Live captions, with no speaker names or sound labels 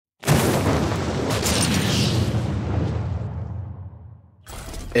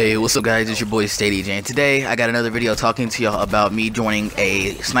Hey, what's up guys, it's your boy StayDJ, and today I got another video talking to y'all about me joining a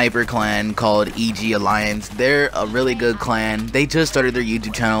sniper clan called EG Alliance. They're a really good clan. They just started their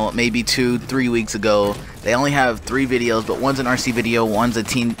YouTube channel maybe 2-3 weeks ago. They only have 3 videos, but one's an RC video, one's a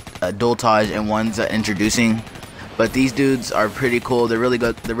team dueltage, and one's introducing. But these dudes are pretty cool. They're really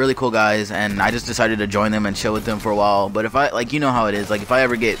good. They're really cool guys, and I just decided to join them and chill with them for a while. But if I, like, you know how it is, like if I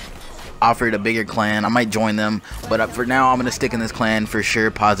ever get offered a bigger clan, I might join them, but for now I'm gonna stick in this clan for sure,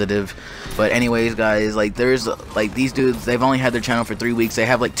 positive. But anyways guys, like there's like these dudes, they've only had their channel for 3 weeks. They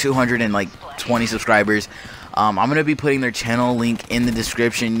have like 220 subscribers. I'm gonna be putting their channel link in the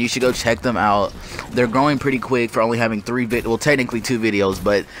description. You should go check them out. They're growing pretty quick for only having 3 well, technically 2 videos,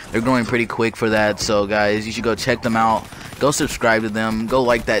 but they're growing pretty quick for that. So guys, you should go check them out. Go subscribe to them. Go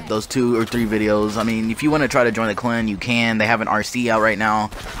like those 2 or 3 videos. I mean, if you want to try to join the clan, you can. They have an RC out right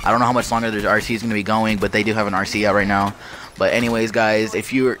now. I don't know how much longer their RC is going to be going, but they do have an RC out right now. But anyways, guys,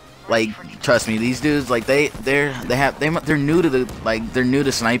 if you're like, trust me, these dudes, like they're new to they're new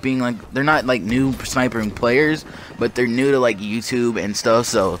to sniping. Like they're not like new sniping players, but they're new to like YouTube and stuff.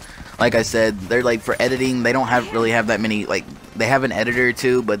 So like I said, they're like for editing, they don't really have that many, like they have an editor or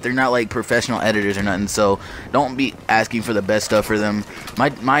 2, but they're not like professional editors or nothing. So don't be asking for the best stuff for them.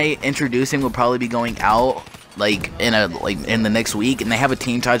 My introducing will probably be going out like in the next week, and they have a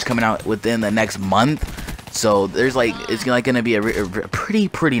team touch coming out within the next month. So there's like, it's like gonna be a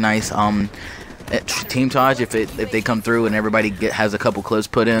pretty nice team touch if they come through and everybody has a couple clips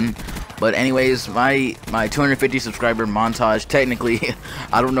put in. But anyways, my 250 subscriber montage, technically,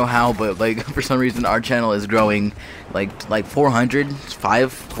 I don't know how, but like for some reason our channel is growing like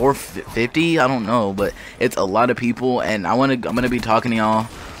 450, I don't know, but it's a lot of people, and I'm gonna be talking to y'all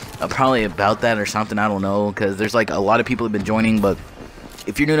probably about that or something, I don't know, because there's like a lot of people have been joining. But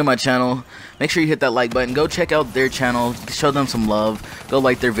if you're new to my channel, make sure you hit that like button. Go check out their channel, show them some love, go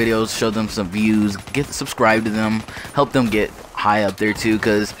like their videos, show them some views, subscribe to them, help them get high up there too,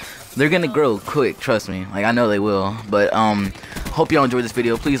 because they're gonna grow quick, trust me. Like I know they will. But hope y'all enjoyed this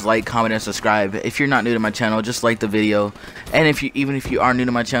video. Please like, comment, and subscribe. If you're not new to my channel, just like the video. And even if you are new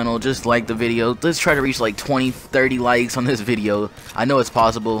to my channel, just like the video. Let's try to reach like 20-30 likes on this video. I know it's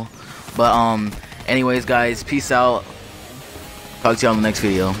possible. But anyways guys, peace out. Talk to y'all in the next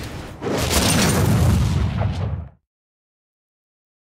video.